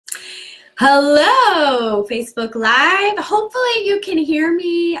Hello, Facebook Live. Hopefully you can hear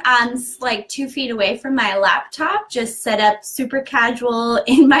me. I'm like 2 feet away from my laptop, just set up super casual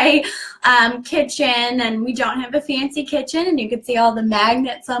in my kitchen, and we don't have a fancy kitchen, and you can see all the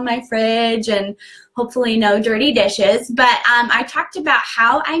magnets on my fridge and hopefully no dirty dishes. But I talked about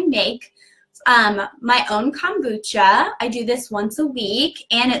how I make my own kombucha. I do this once a week,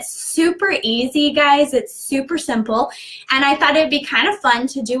 and it's super easy, guys. It's super simple, and I thought it'd be kind of fun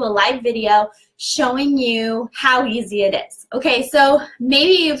to do a live video showing you how easy it is. Okay, so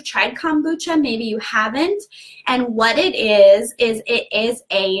maybe you've tried kombucha, maybe you haven't, and what it is it is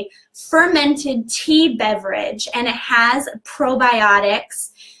a fermented tea beverage, and it has probiotics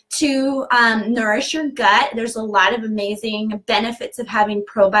to nourish your gut. There's a lot of amazing benefits of having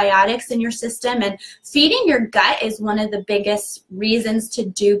probiotics in your system, and feeding your gut is one of the biggest reasons to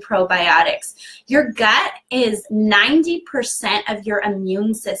do probiotics. Your gut is 90% of your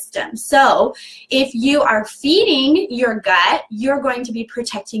immune system. So if you are feeding your gut, you're going to be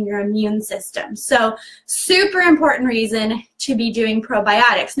protecting your immune system. So super important reason to be doing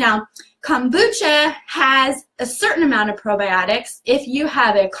probiotics. Now, kombucha has a certain amount of probiotics. If you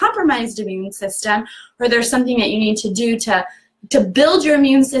have a compromised immune system, or there's something that you need to do to build your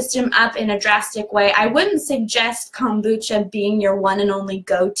immune system up in a drastic way, I wouldn't suggest kombucha being your one and only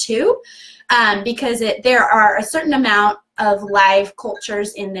go-to, because there are a certain amount of live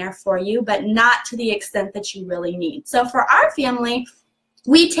cultures in there for you, but not to the extent that you really need. So for our family,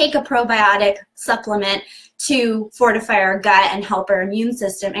 we take a probiotic supplement to fortify our gut and help our immune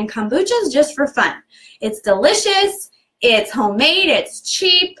system. And kombucha is just for fun. It's delicious, it's homemade, it's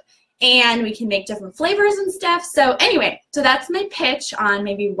cheap, and we can make different flavors and stuff. So anyway, so that's my pitch on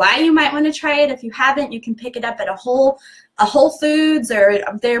maybe why you might want to try it. If you haven't, you can pick it up at a Whole Foods, or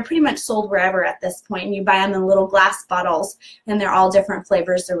they're pretty much sold wherever at this point. And you buy them in little glass bottles, and they're all different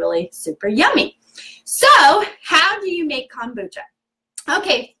flavors. They're really super yummy. So how do you make kombucha?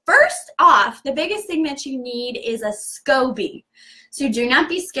 Okay, first off, the biggest thing that you need is a SCOBY. So do not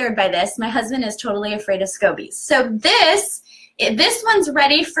be scared by this. My husband is totally afraid of SCOBYs. So this one's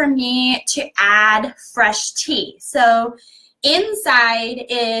ready for me to add fresh tea. So inside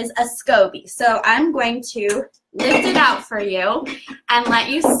is a SCOBY. So I'm going to lift it out for you and let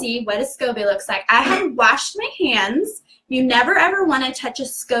you see what a SCOBY looks like. I have washed my hands. You never ever want to touch a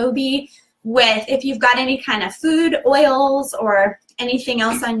SCOBY if you've got any kind of food oils or anything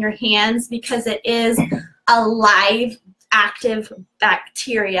else on your hands, because it is a live active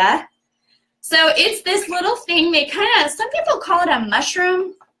bacteria. So it's this little thing. Some people call it a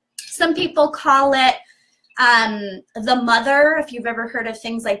mushroom, some people call it the mother, if you've ever heard of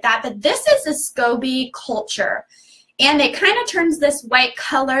things like that, but this is a SCOBY culture, and it kind of turns this white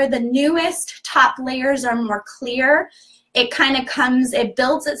color. The newest top layers are more clear. It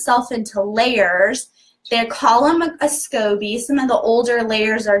builds itself into layers. They call them a SCOBY. Some of the older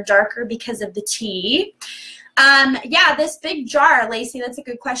layers are darker because of the tea. Yeah, this big jar, Lacey, that's a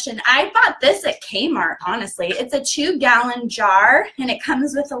good question. I bought this at Kmart, honestly. It's a 2-gallon jar, and it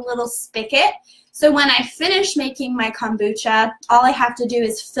comes with a little spigot. So when I finish making my kombucha, all I have to do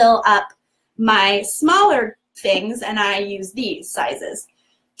is fill up my smaller things, and I use these sizes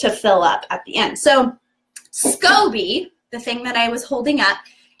to fill up at the end. So SCOBY, the thing that I was holding up,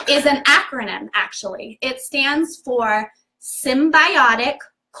 is an acronym, actually. It stands for Symbiotic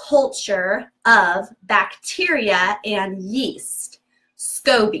Culture of Bacteria and Yeast,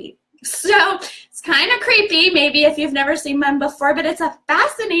 SCOBY. So it's kind of creepy, maybe if you've never seen one before, but it's a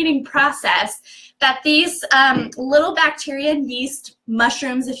fascinating process that these little bacteria and yeast,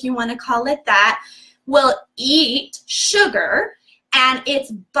 mushrooms, if you want to call it that, will eat sugar, and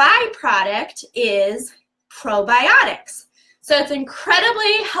its byproduct is probiotics. So it's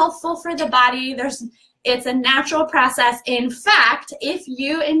incredibly helpful for the body. It's a natural process. In fact, if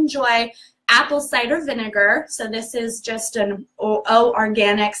you enjoy apple cider vinegar, so this is just an O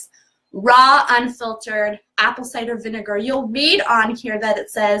Organics raw unfiltered apple cider vinegar, you'll read on here that it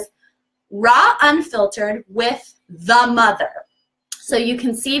says raw unfiltered with the mother. So you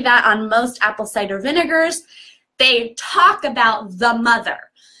can see that on most apple cider vinegars, they talk about the mother.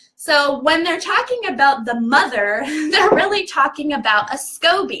 So when they're talking about the mother, they're really talking about a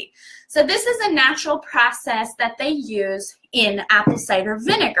SCOBY. So this is a natural process that they use in apple cider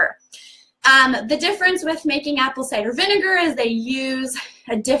vinegar. The difference with making apple cider vinegar is they use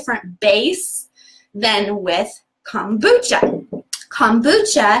a different base than with kombucha.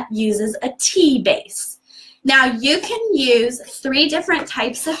 Kombucha uses a tea base. Now you can use 3 different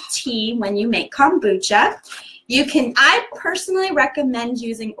types of tea when you make kombucha. I personally recommend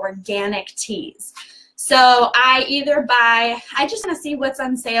using organic teas. So I either buy, I just want to see what's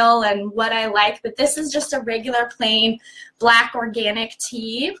on sale and what I like, but this is just a regular plain black organic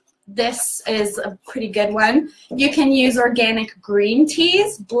tea. This is a pretty good one. You can use organic green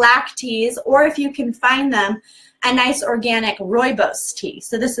teas, black teas, or if you can find them, a nice organic rooibos tea.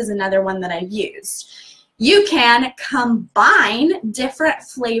 So this is another one that I used. You can combine different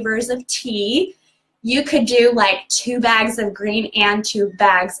flavors of tea. You could do like 2 bags of green and 2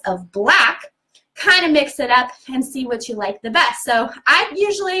 bags of black. Kind of mix it up and see what you like the best. So I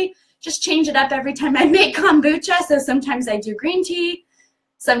usually just change it up every time I make kombucha. So sometimes I do green tea,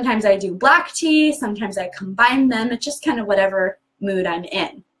 sometimes I do black tea, sometimes I combine them. It's just kind of whatever mood I'm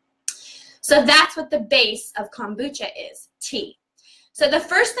in. So that's what the base of kombucha is, tea. So the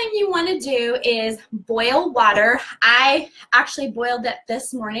first thing you want to do is boil water. I actually boiled it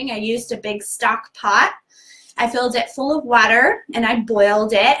this morning. I used a big stock pot. I filled it full of water and I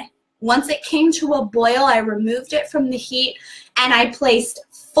boiled it. Once it came to a boil, I removed it from the heat and I placed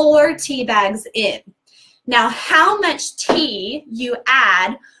 4 tea bags in. Now, how much tea you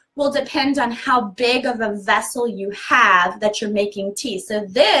add will depend on how big of a vessel you have that you're making tea. So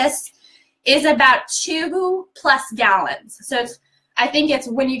this is about 2+ gallons. So I think it's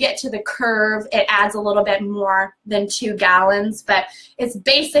when you get to the curve, it adds a little bit more than 2 gallons, but it's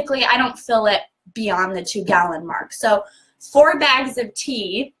basically, I don't fill it beyond the 2-gallon mark. So 4 bags of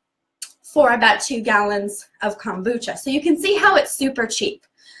tea for about 2 gallons of kombucha. So you can see how it's super cheap.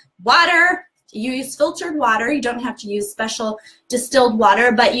 Water, you use filtered water. You don't have to use special distilled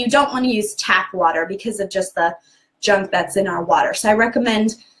water, but you don't want to use tap water because of just the junk that's in our water. So I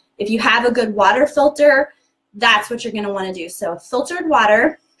recommend if you have a good water filter, that's what you're going to want to do. So filtered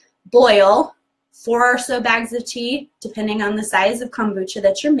water, boil 4 or so bags of tea, depending on the size of kombucha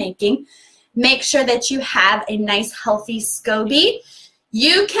that you're making. Make sure that you have a nice healthy SCOBY.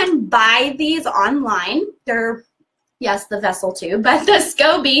 You can buy these online. They're, yes, the vessel too, but the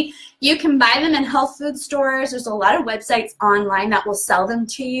SCOBY, you can buy them in health food stores. There's a lot of websites online that will sell them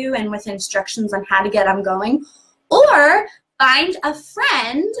to you and with instructions on how to get them going. Or find a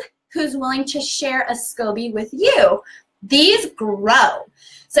friend who's willing to share a SCOBY with you. These grow.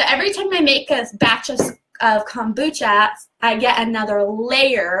 So every time I make a batch of kombucha, I get another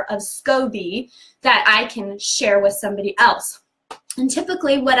layer of SCOBY that I can share with somebody else. And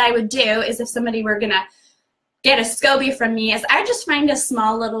typically what I would do is if somebody were gonna get a SCOBY from me is I just find a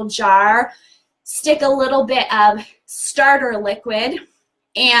small little jar, stick a little bit of starter liquid,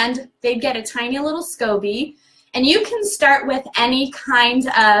 and they'd get a tiny little SCOBY. And you can start with any kind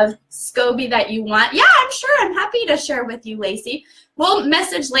of SCOBY that you want. Yeah, I'm sure. I'm happy to share with you, Lacey. We'll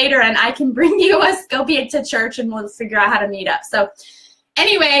message later and I can bring you a SCOBY to church and we'll figure out how to meet up. So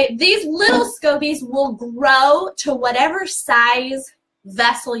anyway, these little SCOBYs will grow to whatever size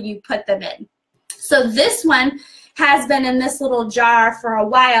vessel you put them in. So this one has been in this little jar for a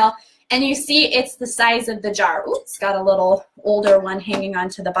while, and you see it's the size of the jar. Oops, it's got a little older one hanging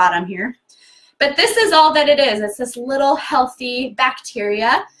onto the bottom here. But this is all that it is. It's this little healthy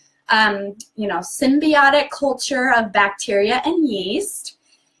bacteria, you know, symbiotic culture of bacteria and yeast.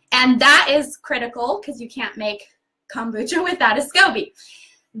 And that is critical because you can't make kombucha without a SCOBY.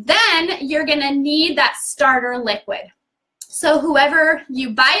 Then you're going to need that starter liquid. So whoever you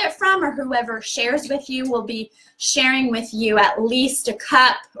buy it from or whoever shares with you will be sharing with you at least a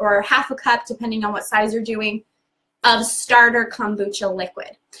cup or half a cup, depending on what size you're doing, of starter kombucha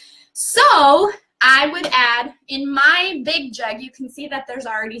liquid. So I would add, in my big jug, you can see that there's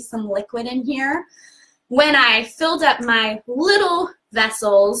already some liquid in here. When I filled up my little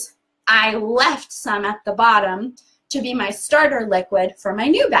vessels, I left some at the bottom to be my starter liquid for my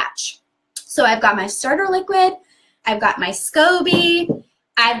new batch. So I've got my starter liquid, I've got my SCOBY,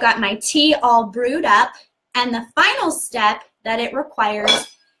 I've got my tea all brewed up, and the final step that it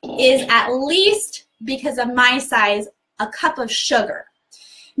requires is at least, because of my size, a cup of sugar.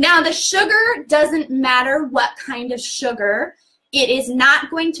 Now the sugar doesn't matter what kind of sugar. It is not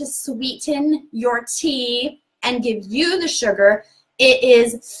going to sweeten your tea and give you the sugar. It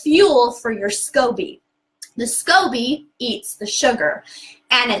is fuel for your SCOBY. The SCOBY eats the sugar,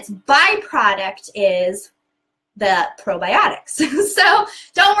 and its byproduct is the probiotics. So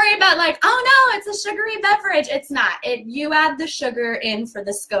don't worry about like, oh no, it's a sugary beverage. It's not. You add the sugar in for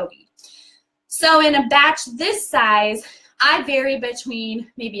the SCOBY. So in a batch this size, I vary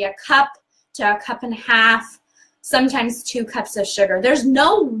between maybe a cup to a cup and a half, sometimes 2 cups of sugar. There's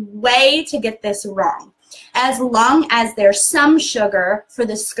no way to get this wrong, as long as there's some sugar for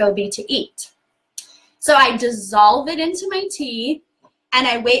the SCOBY to eat. So I dissolve it into my tea, and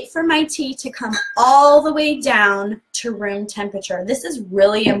I wait for my tea to come all the way down to room temperature. This is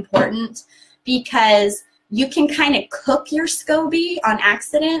really important because you can kind of cook your SCOBY on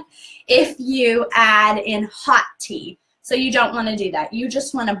accident if you add in hot tea. So you don't want to do that. You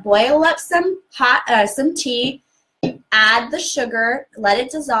just want to boil up some some tea, add the sugar, let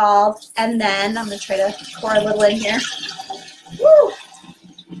it dissolve, and then I'm going to try to pour a little in here. Woo!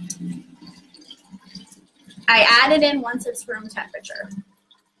 I add it in once it's room temperature.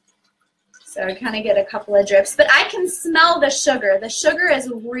 So I kind of get a couple of drips, but I can smell the sugar. The sugar is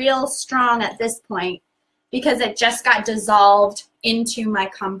real strong at this point because it just got dissolved into my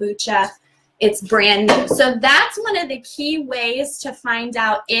kombucha. It's brand new. So that's one of the key ways to find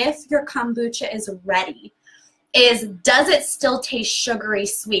out if your kombucha is ready, is does it still taste sugary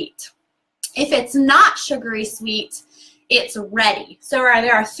sweet? If it's not sugary sweet, it's ready. So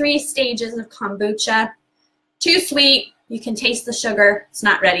there are 3 stages of kombucha. Too sweet, you can taste the sugar, it's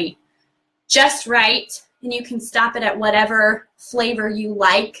not ready. Just right, and you can stop it at whatever flavor you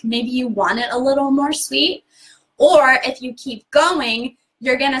like. Maybe you want it a little more sweet. Or if you keep going,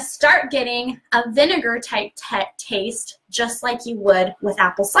 you're going to start getting a vinegar type taste, just like you would with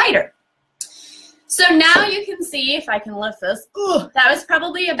apple cider. So now you can see, if I can lift this, ooh, that was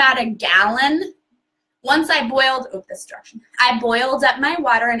probably about a gallon. Once I boiled, this direction, I boiled up my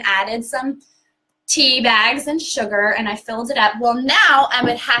water and added some tea bags and sugar, and I filled it up. Well, now I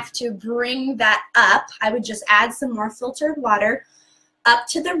would have to bring that up. I would just add some more filtered water up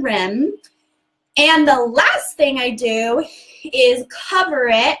to the rim. And the last thing I do is cover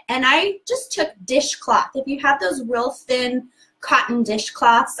it, and I just took dishcloth. If you have those real thin cotton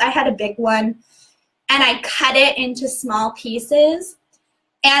dishcloths, I had a big one, and I cut it into small pieces.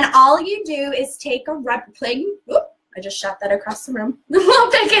 And all you do is take a rubber plain, I just shot that across the room. We'll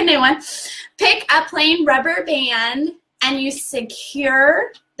pick a new one. Pick a plain rubber band and you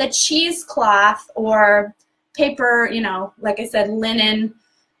secure the cheesecloth or paper, you know, like I said, linen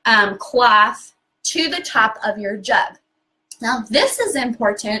cloth to the top of your jug. Now this is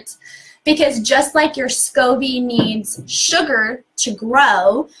important because just like your SCOBY needs sugar to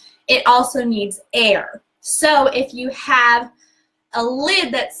grow, it also needs air. So if you have a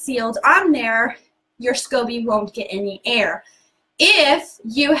lid that's sealed on there, your SCOBY won't get any air. If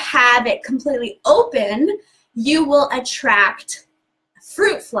you have it completely open, you will attract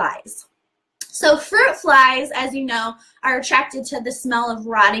fruit flies. So fruit flies, as you know, are attracted to the smell of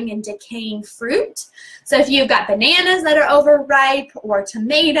rotting and decaying fruit. So if you've got bananas that are overripe or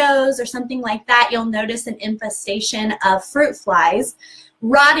tomatoes or something like that, you'll notice an infestation of fruit flies.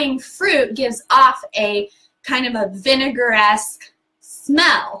 Rotting fruit gives off a kind of a vinegar-esque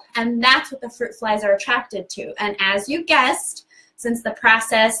smell, and that's what the fruit flies are attracted to. And as you guessed, since the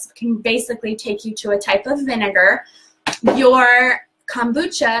process can basically take you to a type of vinegar, your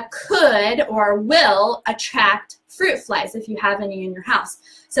kombucha could or will attract fruit flies if you have any in your house.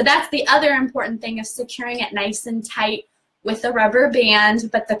 So that's the other important thing, of securing it nice and tight with the rubber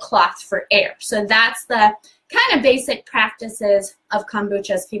band, but the cloth for air. So that's the kind of basic practices of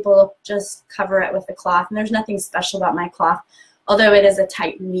kombuchas. People just cover it with the cloth, and there's nothing special about my cloth, although it is a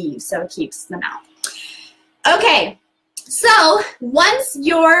tight weave, so it keeps them out. Okay, so once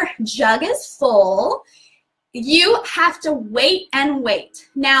your jug is full, you have to wait and wait.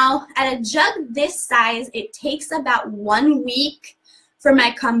 Now, at a jug this size, it takes about 1 week for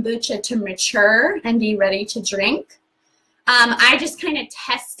my kombucha to mature and be ready to drink. I just kind of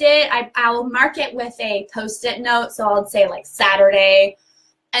test it. I'll mark it with a Post-it note, so I'll say like Saturday,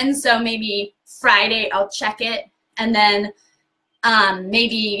 and so maybe Friday I'll check it, and then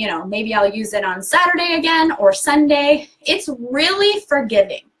maybe I'll use it on Saturday again or Sunday. It's really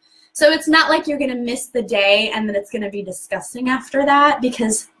forgiving. So it's not like you're going to miss the day and then it's going to be disgusting after that,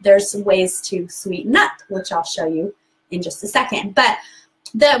 because there's ways to sweeten up, which I'll show you in just a second. But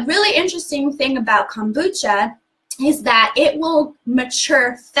the really interesting thing about kombucha is that it will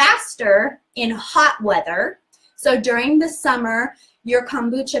mature faster in hot weather. So during the summer, your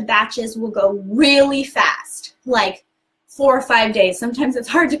kombucha batches will go really fast, like 4 or 5 days. Sometimes it's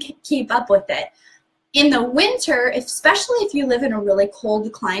hard to keep up with it. In the winter, especially if you live in a really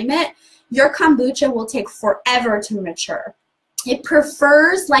cold climate, your kombucha will take forever to mature. It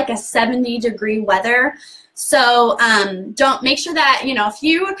prefers like a 70-degree weather. So don't make sure that, if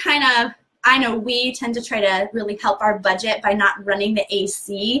you are kind of, I know we tend to try to really help our budget by not running the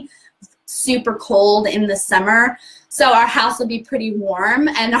AC super cold in the summer. So our house will be pretty warm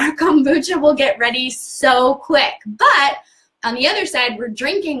and our kombucha will get ready so quick. But on the other side, we're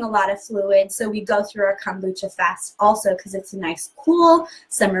drinking a lot of fluid, so we go through our kombucha fast also, because it's a nice, cool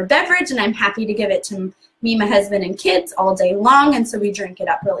summer beverage, and I'm happy to give it to me, my husband, and kids all day long, and so we drink it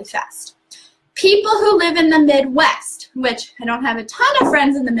up really fast. People who live in the Midwest, which I don't have a ton of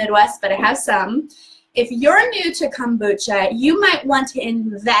friends in the Midwest, but I have some. If you're new to kombucha, you might want to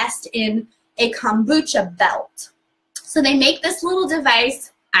invest in a kombucha belt. So they make this little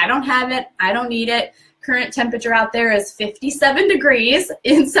device. I don't have it. I don't need it. Current temperature out there is 57 degrees,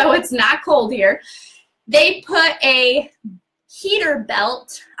 and so it's not cold here. They put a heater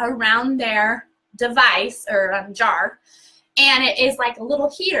belt around their device or jar, and it is like a little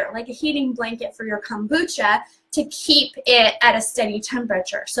heater, like a heating blanket for your kombucha to keep it at a steady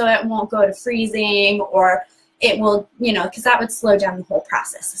temperature so it won't go to freezing, or it will, you know, because that would slow down the whole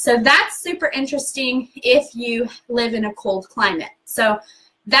process. So that's super interesting if you live in a cold climate. So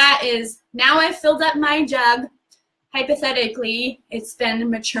that is, now I've filled up my jug. Hypothetically, it's been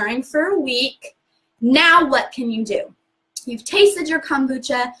maturing for a week. Now what can you do? You've tasted your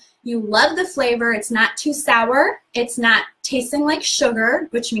kombucha. You love the flavor. It's not too sour. It's not tasting like sugar,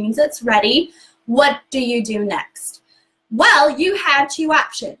 which means it's ready. What do you do next? Well, you have two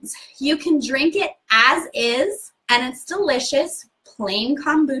options. You can drink it as is, and it's delicious. Plain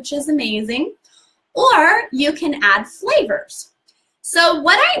kombucha is amazing. Or you can add flavors. So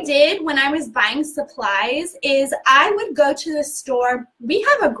what I did when I was buying supplies is I would go to the store. We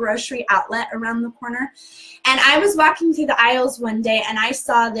have a grocery outlet around the corner. And I was walking through the aisles one day, and I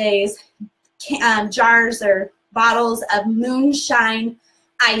saw these jars or bottles of moonshine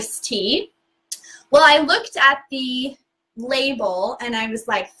iced tea. Well, I looked at the label, and I was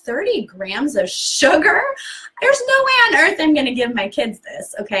like, 30 grams of sugar? There's no way on earth I'm going to give my kids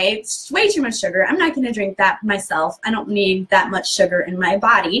this, okay? It's way too much sugar. I'm not going to drink that myself. I don't need that much sugar in my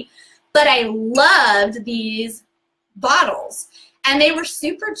body. But I loved these bottles. And they were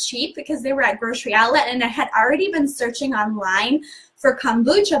super cheap because they were at Grocery Outlet, and I had already been searching online for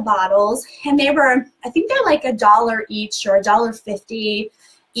kombucha bottles, and they were, I think they're like $1 each or $1.50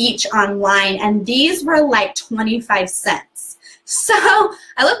 each online, and these were like 25 cents. So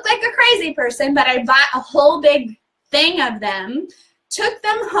I looked like a crazy person, but I bought a whole big thing of them, took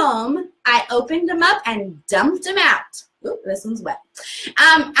them home, I opened them up and dumped them out. Ooh, this one's wet.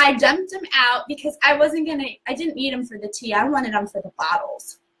 I dumped them out because I didn't need them for the tea. I wanted them for the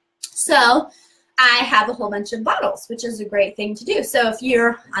bottles. So I have a whole bunch of bottles, which is a great thing to do. So if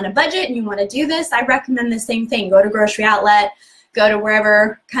you're on a budget and you want to do this, I recommend the same thing. Go to Grocery Outlet, go to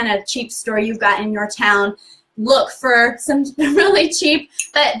wherever kind of cheap store you've got in your town. Look for some really cheap,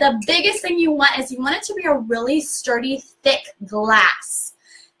 but the biggest thing you want is you want it to be a really sturdy, thick glass.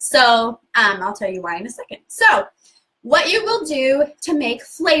 So I'll tell you why in a second. So what you will do to make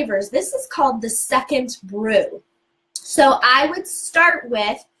flavors, this is called the second brew. So I would start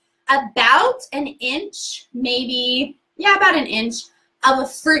with about an inch, maybe, yeah, about an inch of a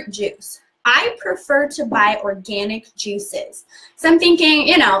fruit juice. I prefer to buy organic juices. So I'm thinking,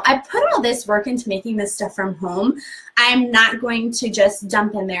 you know, I put all this work into making this stuff from home. I'm not going to just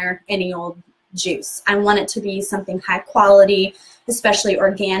dump in there any old juice. I want it to be something high quality, especially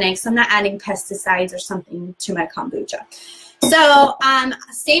organic. So I'm not adding pesticides or something to my kombucha. So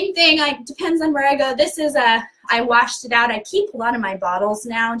same thing, like depends on where I go. This is I washed it out. I keep a lot of my bottles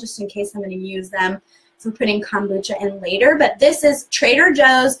now just in case I'm going to use them for putting kombucha in later. But this is Trader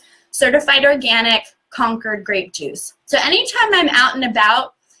Joe's Certified Organic Concord Grape Juice. So anytime I'm out and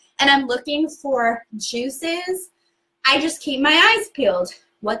about and I'm looking for juices, I just keep my eyes peeled.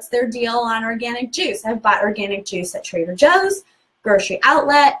 What's their deal on organic juice? I've bought organic juice at Trader Joe's, Grocery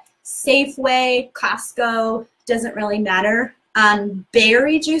Outlet, Safeway, Costco, doesn't really matter.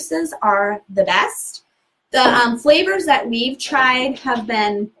 Berry juices are the best. The flavors that we've tried have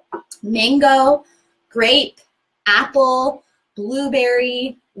been mango, grape, apple,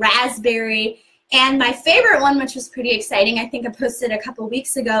 blueberry, raspberry, and my favorite one, which was pretty exciting, I think I posted a couple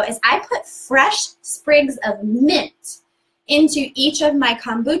weeks ago, is I put fresh sprigs of mint into each of my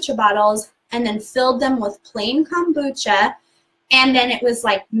kombucha bottles and then filled them with plain kombucha, and then it was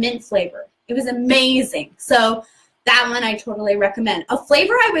like mint flavor. It was amazing. So that one I totally recommend. A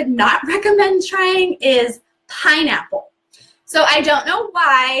flavor I would not recommend trying is pineapple. So I don't know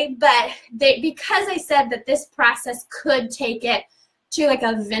why, but because I said that this process could take it to like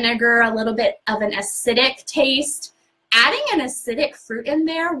a vinegar, a little bit of an acidic taste, adding an acidic fruit in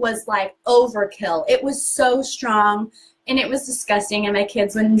there was like overkill. It was so strong and it was disgusting, and my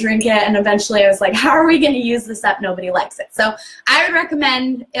kids wouldn't drink it, and eventually I was like, how are we going to use this up? Nobody likes it. So I would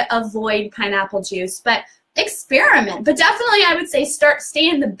recommend avoid pineapple juice, but experiment. But definitely I would say stay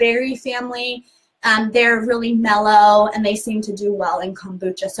in the berry family. They're really mellow and they seem to do well in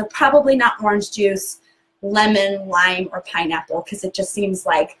kombucha. So probably not orange juice, lemon, lime, or pineapple, because it just seems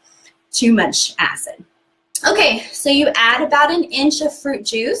like too much acid. Okay, so you add about an inch of fruit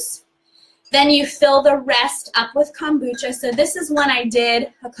juice. Then you fill the rest up with kombucha. So this is one I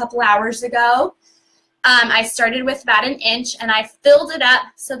did a couple hours ago. I started with about 1 inch and I filled it up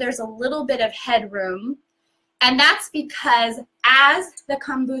so there's a little bit of headroom. And that's because as the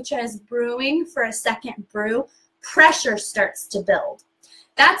kombucha is brewing for a second brew, pressure starts to build.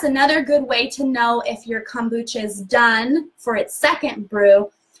 That's another good way to know if your kombucha is done for its second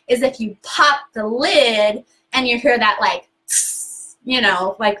brew, is if you pop the lid and you hear that, like, you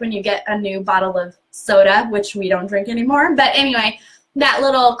know, like when you get a new bottle of soda, which we don't drink anymore. But anyway, that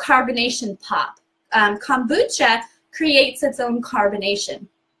little carbonation pop. Kombucha creates its own carbonation,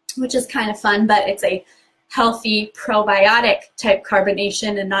 which is kind of fun, but it's a healthy probiotic type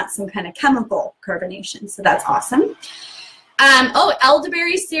carbonation and not some kind of chemical carbonation. So that's awesome. Oh,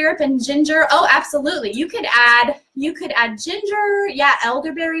 elderberry syrup and ginger. Oh, absolutely. You could add ginger. Yeah,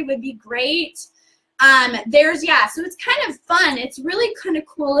 elderberry would be great. So it's kind of fun. It's really kind of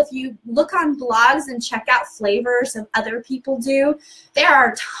cool if you look on blogs and check out flavors of other people do. There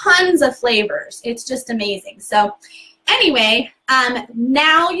are tons of flavors. It's just amazing. So anyway,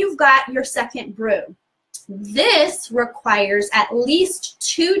 now you've got your second brew. This requires at least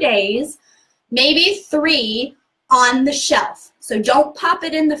 2 days, maybe 3, on the shelf. So don't pop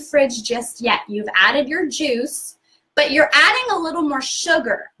it in the fridge just yet. You've added your juice, but you're adding a little more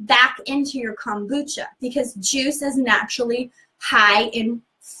sugar back into your kombucha because juice is naturally high in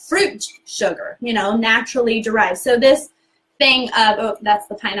fruit sugar, you know, naturally derived. So this thing of, oh, that's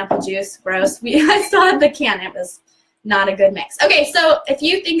the pineapple juice, gross. I still have the can. It was not a good mix. Okay, so if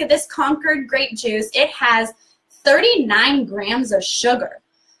you think of this Concord grape juice, it has 39 grams of sugar.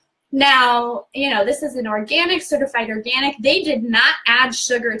 Now, you know, this is an organic, certified organic. They did not add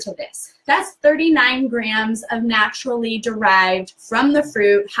sugar to this. That's 39 grams of naturally derived from the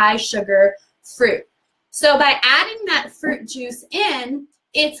fruit, high sugar fruit. So by adding that fruit juice in,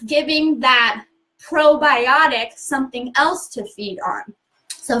 it's giving that probiotic something else to feed on.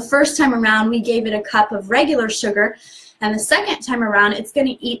 So first time around, we gave it a cup of regular sugar, and the second time around, it's going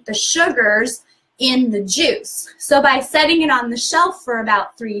to eat the sugars in the juice. So by setting it on the shelf for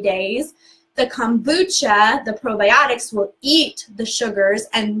about 3 days, the kombucha, the probiotics, will eat the sugars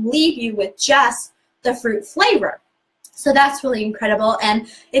and leave you with just the fruit flavor. So that's really incredible, and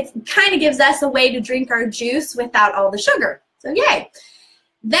it kind of gives us a way to drink our juice without all the sugar. So yay.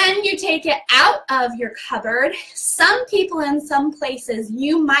 Then you take it out of your cupboard. Some people in some places,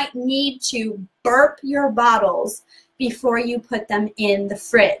 you might need to burp your bottles before you put them in the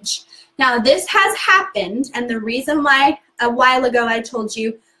fridge. Now this has happened, and the reason why a while ago I told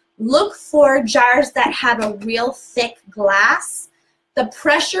you, look for jars that have a real thick glass. The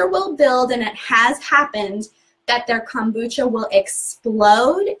pressure will build, and it has happened that their kombucha will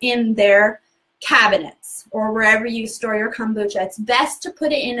explode in their cabinets or wherever you store your kombucha. It's best to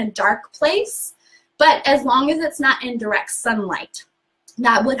put it in a dark place, but as long as it's not in direct sunlight,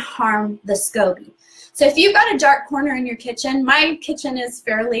 that would harm the SCOBY. So if you've got a dark corner in your kitchen, my kitchen is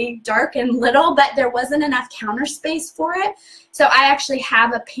fairly dark and little, but there wasn't enough counter space for it. So I actually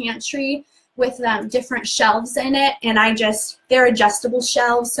have a pantry with different shelves in it, and they're adjustable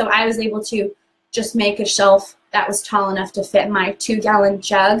shelves, so I was able to just make a shelf that was tall enough to fit my 2-gallon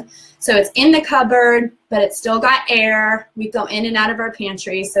jug. So it's in the cupboard, but it's still got air. We go in and out of our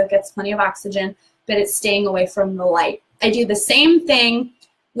pantry, so it gets plenty of oxygen, but it's staying away from the light. I do the same thing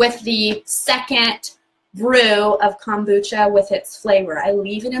with the second brew of kombucha with its flavor. I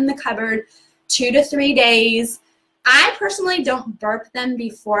leave it in the cupboard 2 to 3 days. I personally don't burp them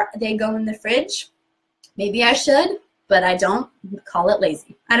before they go in the fridge. Maybe I should, but I don't. Call it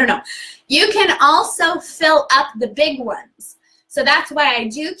lazy. I don't know. You can also fill up the big ones. So that's why I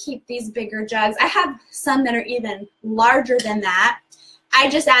do keep these bigger jugs. I have some that are even larger than that. I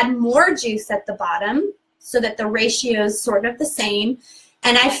just add more juice at the bottom so that the ratio is sort of the same.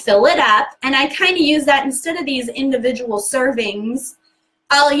 And I fill it up, and I kind of use that instead of these individual servings.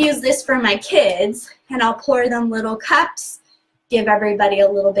 I'll use this for my kids, and I'll pour them little cups, give everybody a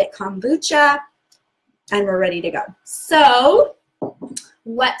little bit kombucha, and we're ready to go. So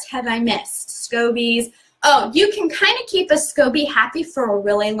what have I missed? SCOBYs. Oh, you can kind of keep a SCOBY happy for a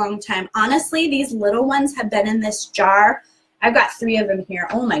really long time. Honestly, these little ones have been in this jar. I've got 3 of them here.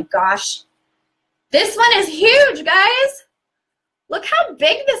 Oh my gosh. This one is huge, guys. Look how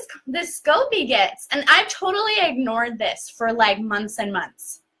big this SCOBY gets. And I totally ignored this for like months and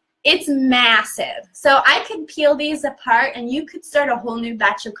months. It's massive. So I could peel these apart, and you could start a whole new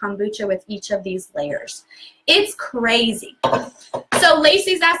batch of kombucha with each of these layers. It's crazy. So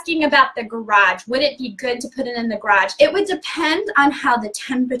Lacey's asking about the garage. Would it be good to put it in the garage? It would depend on how the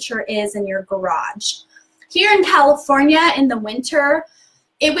temperature is in your garage. Here in California in the winter,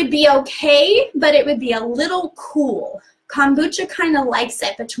 it would be okay, but it would be a little cool. Kombucha kind of likes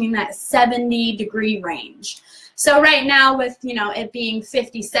it between that 70-degree range. So right now with, you know, it being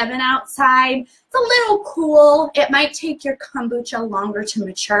 57 outside, it's a little cool. It might take your kombucha longer to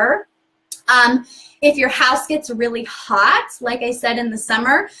mature. If your house gets really hot, like I said in the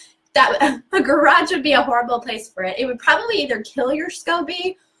summer, that a garage would be a horrible place for it. It would probably either kill your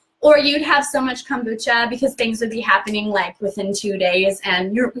SCOBY, or you'd have so much kombucha because things would be happening like within 2 days,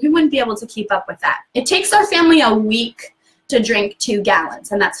 and you wouldn't be able to keep up with that. It takes our family a week to drink 2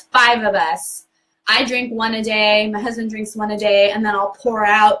 gallons, and that's 5 of us. I drink 1 a day, my husband drinks 1 a day, and then I'll pour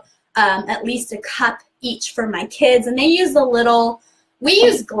out at least a cup each for my kids, and they use the little, we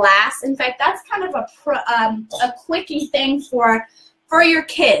use glass. In fact, that's kind of a quickie thing for your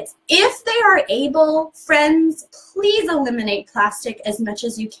kids. If they are able, friends, please eliminate plastic as much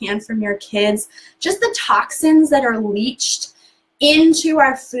as you can from your kids. Just the toxins that are leached into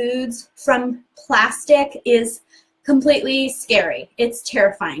our foods from plastic is completely scary. It's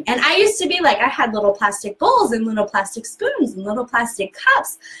terrifying. And I used to be like, I had little plastic bowls and little plastic spoons and little plastic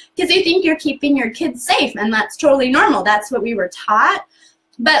cups because you think you're keeping your kids safe, and that's totally normal. That's what we were taught.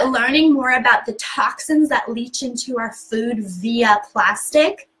 But learning more about the toxins that leach into our food via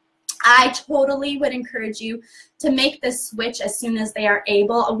plastic, I totally would encourage you to make this switch as soon as they are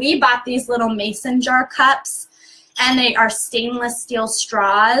able. We bought these little mason jar cups, and they are stainless steel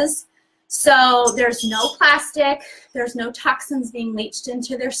straws. So there's no plastic, there's no toxins being leached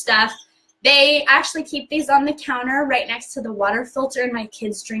into their stuff. They actually keep these on the counter right next to the water filter, and my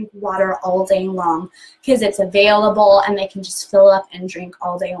kids drink water all day long because it's available and they can just fill up and drink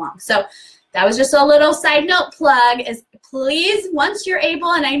all day long. So that was just a little side note plug, is please, once you're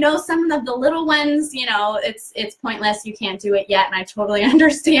able, and I know some of the little ones, you know, it's pointless, you can't do it yet, and I totally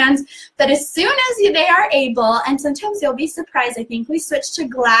understand, but as soon as they are able, and sometimes you'll be surprised, I think we switched to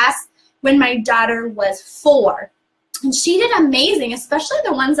glass when my daughter was 4. And she did amazing, especially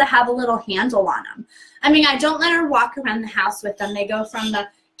the ones that have a little handle on them. I mean, I don't let her walk around the house with them. They go from the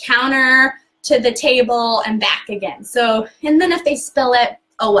counter to the table and back again. So, and then if they spill it,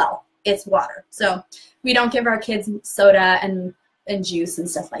 oh well, it's water. So we don't give our kids soda and juice and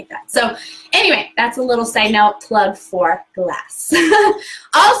stuff like that. So anyway, that's a little side note plug for glass.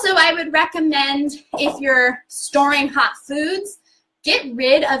 Also, I would recommend, if you're storing hot foods, get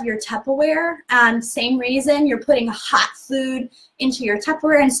rid of your Tupperware. Same reason, you're putting hot food into your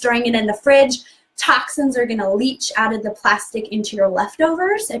Tupperware and storing it in the fridge. Toxins are going to leach out of the plastic into your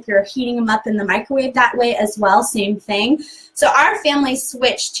leftovers. If you're heating them up in the microwave that way as well, same thing. So our family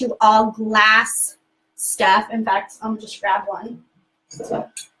switched to all glass stuff. In fact, I'll just grab one.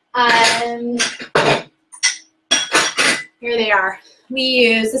 Here they are. We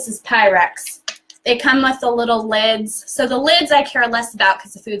use, this is Pyrex. They come with the little lids. So the lids I care less about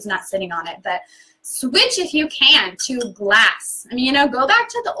because the food's not sitting on it, but switch if you can to glass. I mean, you know, go back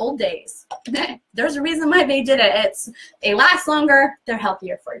to the old days. There's a reason why they did it. They last longer, they're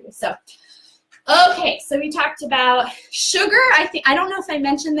healthier for you. So, okay, so we talked about sugar. I don't know if I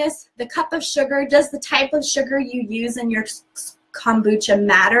mentioned this, the cup of sugar. Does the type of sugar you use in your kombucha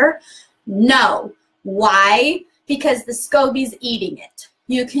matter? No. Why? Because the SCOBY's eating it.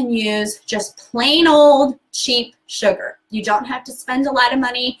 You can use just plain old cheap sugar. You don't have to spend a lot of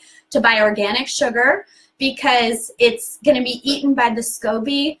money to buy organic sugar because it's going to be eaten by the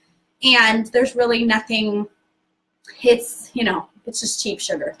SCOBY, and there's really nothing, it's, you know, it's just cheap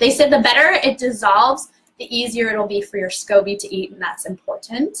sugar. They said the better it dissolves, the easier it'll be for your SCOBY to eat, and that's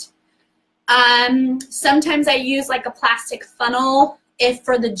important. Sometimes I use like a plastic funnel if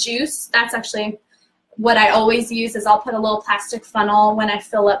for the juice. That's actually what I always use, is I'll put a little plastic funnel when I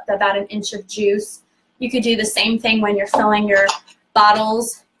fill up about an inch of juice. You could do the same thing when you're filling your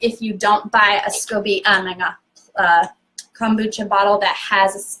bottles. If you don't buy a SCOBY, kombucha bottle that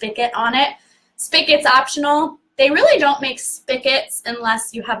has a spigot on it. Spigot's optional. They really don't make spigots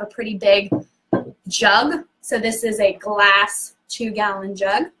unless you have a pretty big jug. So this is a glass 2-gallon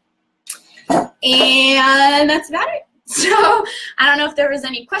jug. And that's about it. So I don't know if there was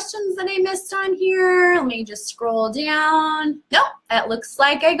any questions that I missed on here. Let me just scroll down. Nope, it looks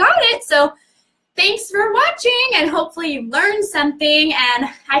like I got it. So thanks for watching, and hopefully you learned something, and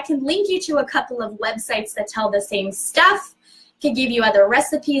I can link you to a couple of websites that tell the same stuff. Could give you other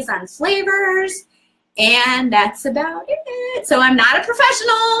recipes on flavors, and that's about it. So I'm not a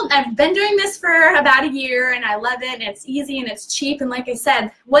professional. I've been doing this for about a year, and I love it, and it's easy, and it's cheap, and like I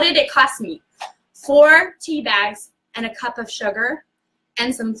said, what did it cost me? 4 tea bags and a cup of sugar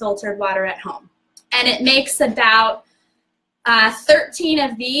and some filtered water at home. And it makes about 13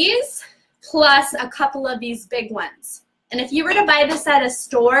 of these plus a couple of these big ones. And if you were to buy this at a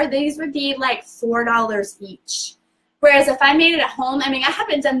store, these would be like $4 each. Whereas if I made it at home, I mean, I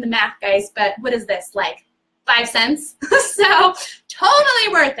haven't done the math, guys, but what is this, like 5 cents? So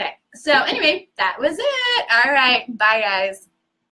totally worth it. So anyway, that was it. All right, bye, guys.